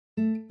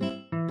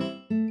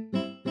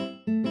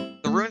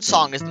Rune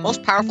Song is the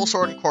most powerful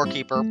sword in Core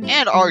Keeper,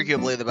 and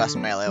arguably the best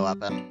melee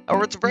weapon.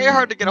 However, it's very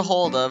hard to get a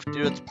hold of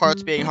due to its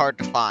parts being hard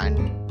to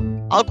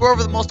find. I'll go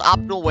over the most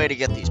optimal way to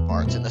get these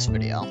parts in this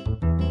video.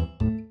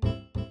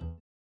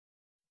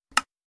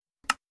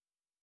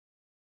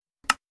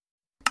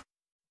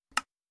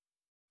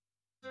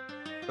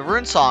 The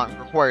Rune Song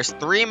requires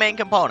 3 main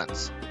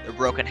components: the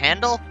broken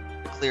handle,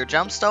 the Clear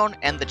Gemstone,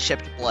 and the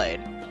chipped blade.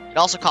 It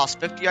also costs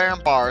 50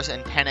 iron bars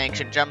and 10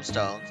 ancient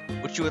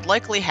gemstones, which you would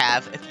likely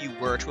have if you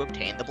were to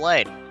obtain the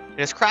blade.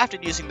 It is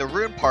crafted using the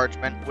rune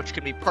parchment, which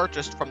can be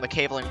purchased from the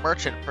Caveling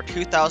merchant for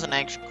 2,000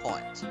 ancient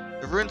coins.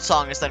 The Rune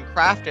Song is then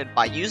crafted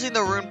by using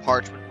the rune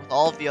parchment with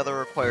all of the other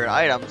required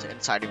items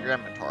inside of your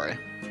inventory.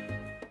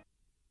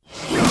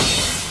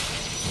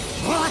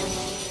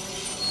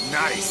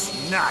 Nice.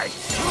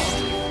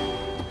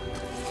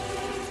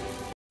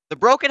 The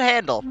broken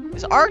handle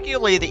is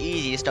arguably the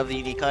easiest of the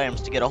unique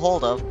items to get a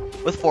hold of,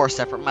 with 4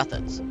 separate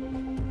methods.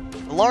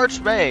 The large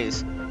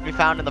maze can be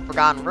found in the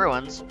Forgotten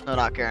Ruins, though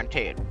not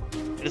guaranteed.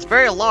 It is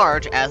very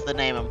large, as the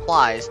name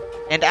implies,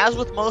 and as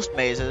with most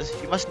mazes,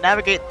 you must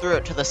navigate through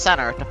it to the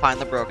center to find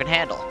the broken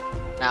handle.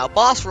 Now,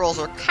 boss rolls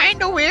are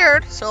kinda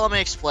weird, so let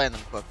me explain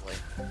them quickly.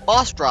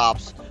 Boss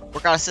drops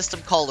work on a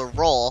system called a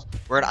roll,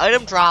 where an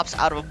item drops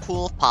out of a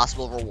pool of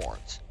possible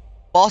rewards.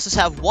 Bosses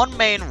have one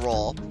main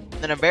roll,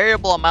 and then a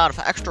variable amount of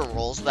extra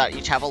rolls that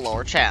each have a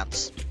lower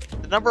chance.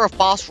 The number of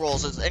boss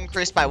rolls is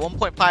increased by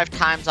 1.5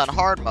 times on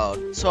hard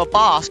mode, so a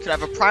boss could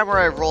have a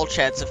primary roll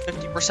chance of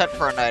 50%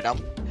 for an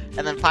item,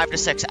 and then 5 to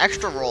 6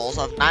 extra rolls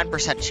of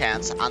 9%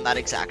 chance on that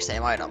exact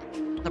same item.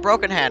 The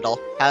broken handle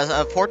has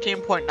a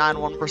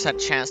 14.91%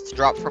 chance to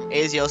drop from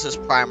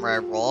Azios' primary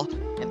roll,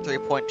 and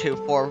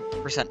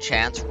 3.24%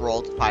 chance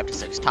rolled 5 to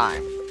 6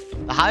 times.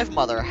 The Hive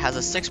Mother has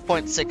a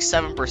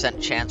 6.67%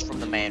 chance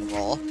from the main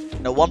roll,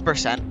 and a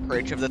 1% for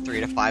each of the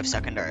 3 to 5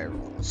 secondary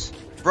rolls.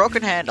 The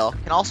broken handle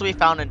can also be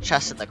found in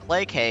chests in the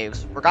Clay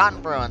Caves,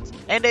 Forgotten Ruins,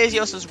 and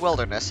Azios'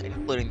 Wilderness,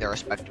 including their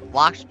respective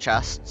locked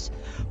chests,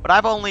 but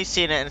I've only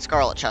seen it in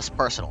Scarlet chests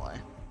personally.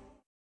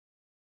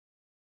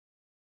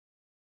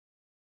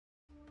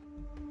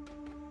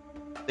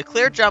 The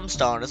Clear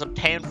Gemstone is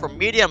obtained from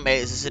medium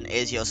mazes in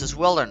Azios'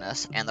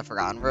 Wilderness and the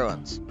Forgotten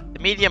Ruins. The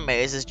medium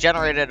maze is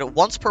generated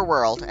once per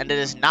world, and it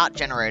is not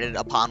generated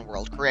upon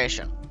world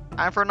creation.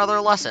 Time for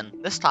another lesson,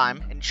 this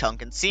time in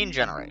chunk and scene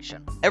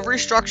generation. Every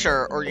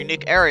structure or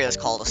unique area is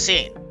called a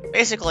scene.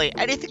 Basically,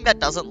 anything that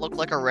doesn't look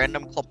like a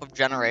random clump of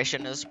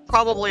generation is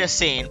probably a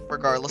scene,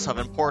 regardless of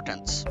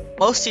importance.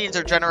 Most scenes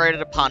are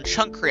generated upon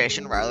chunk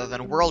creation rather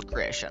than world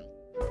creation.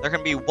 There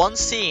can be one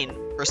scene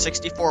per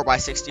 64 by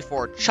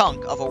 64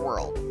 chunk of a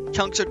world.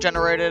 Chunks are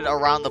generated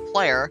around the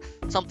player.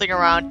 Something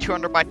around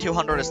 200 by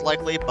 200 is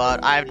likely,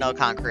 but I have no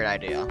concrete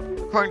idea.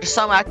 According to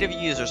some active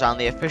users on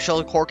the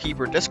official Core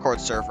Keeper Discord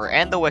server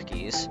and the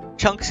wikis,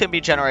 chunks can be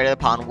generated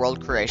upon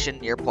world creation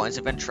near points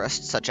of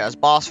interest, such as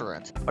boss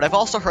ruins, but I've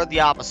also heard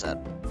the opposite.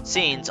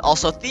 Scenes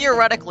also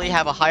theoretically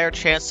have a higher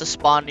chance to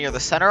spawn near the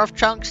center of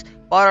chunks,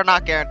 but are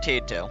not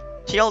guaranteed to.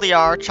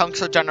 TLDR,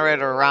 chunks are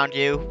generated around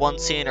you, one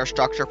scene or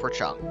structure per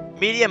chunk.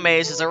 Medium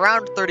maze is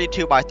around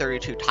 32 by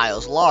 32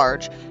 tiles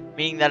large,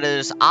 meaning that it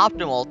is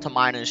optimal to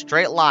mine in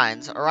straight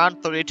lines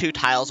around 32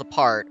 tiles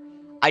apart,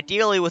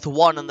 ideally with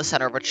one in the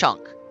center of a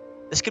chunk.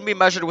 This can be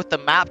measured with the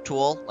map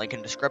tool, link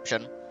in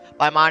description,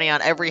 by mining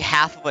on every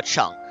half of a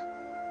chunk.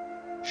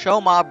 Show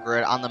mob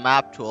grid on the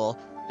map tool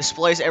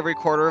displays every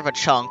quarter of a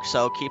chunk,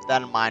 so keep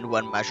that in mind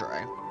when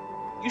measuring.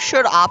 You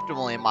should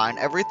optimally mine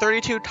every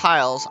 32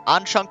 tiles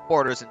on chunk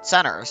borders and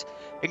centers,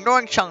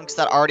 ignoring chunks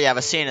that already have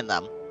a scene in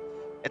them.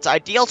 It's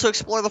ideal to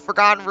explore the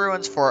Forgotten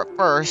Ruins for it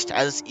first,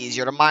 as it's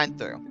easier to mine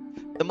through.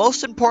 The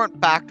most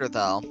important factor,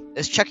 though,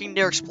 is checking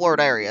near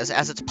explored areas,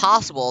 as it's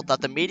possible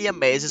that the medium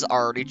maze is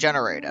already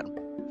generated.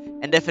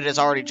 And if it is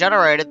already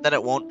generated, then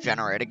it won't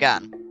generate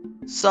again.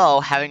 So,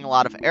 having a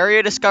lot of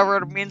area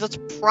discovered means it's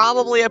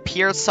probably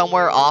appeared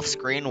somewhere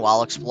off-screen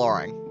while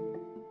exploring.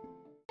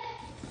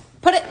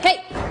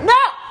 Hey, no!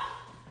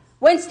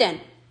 Winston!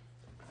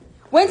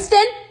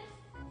 Winston!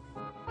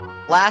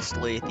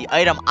 Lastly, the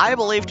item I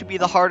believe to be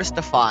the hardest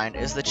to find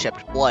is the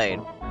chipped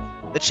blade.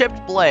 The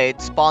chipped blade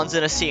spawns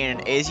in a scene in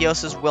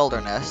Azios'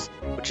 Wilderness,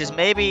 which is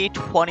maybe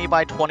 20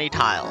 by 20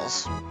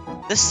 tiles.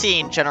 This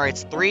scene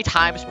generates 3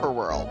 times per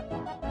world.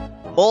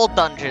 Mold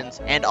dungeons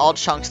and all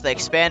chunks they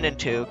expand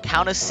into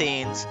count as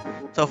scenes,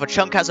 so if a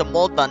chunk has a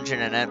mold dungeon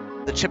in it,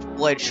 the chipped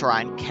blade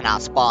shrine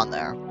cannot spawn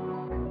there.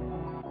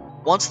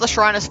 Once the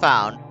shrine is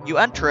found, you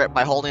enter it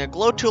by holding a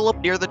glow tulip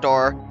near the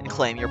door and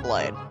claim your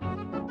blade.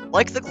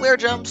 Like the Clear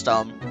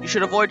Gemstone, you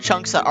should avoid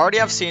chunks that already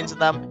have scenes in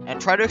them and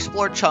try to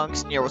explore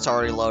chunks near what's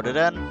already loaded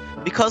in,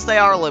 because they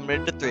are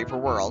limited to 3 per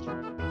world.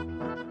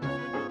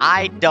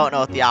 I don't know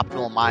what the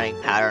optimal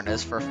mining pattern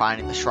is for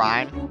finding the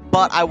shrine,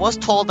 but I was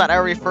told that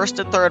every first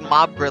and third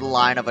mob grid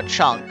line of a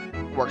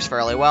chunk works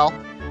fairly well,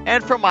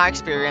 and from my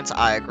experience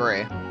I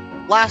agree.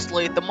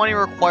 Lastly, the money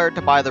required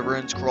to buy the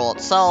rune scroll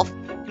itself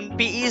can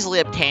be easily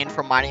obtained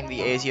from mining the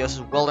Azios'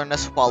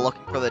 Wilderness while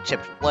looking for the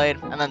chipped blade,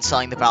 and then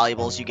selling the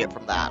valuables you get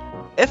from that.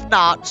 If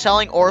not,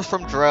 selling ores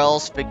from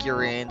drills,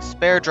 figurines,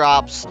 spare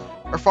drops,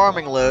 or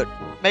farming loot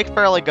make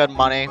fairly good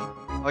money.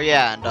 Oh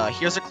yeah, and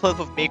here's a clip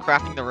of me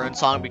crafting the Rune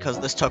Song because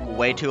this took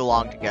way too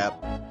long to get.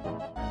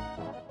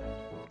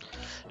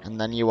 And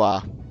then you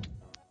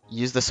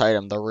use this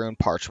item, the Rune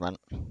Parchment,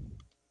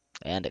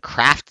 and it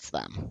crafts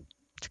them.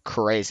 It's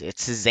crazy.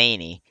 It's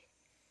zany.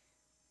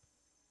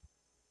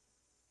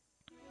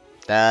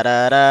 Da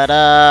da da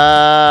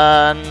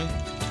da.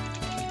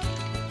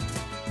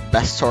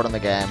 Best sword in the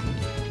game.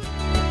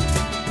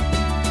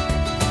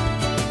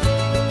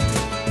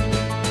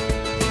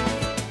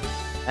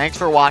 Thanks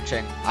for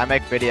watching. I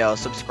make videos.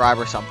 Subscribe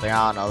or something.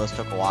 I don't know. This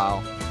took a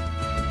while.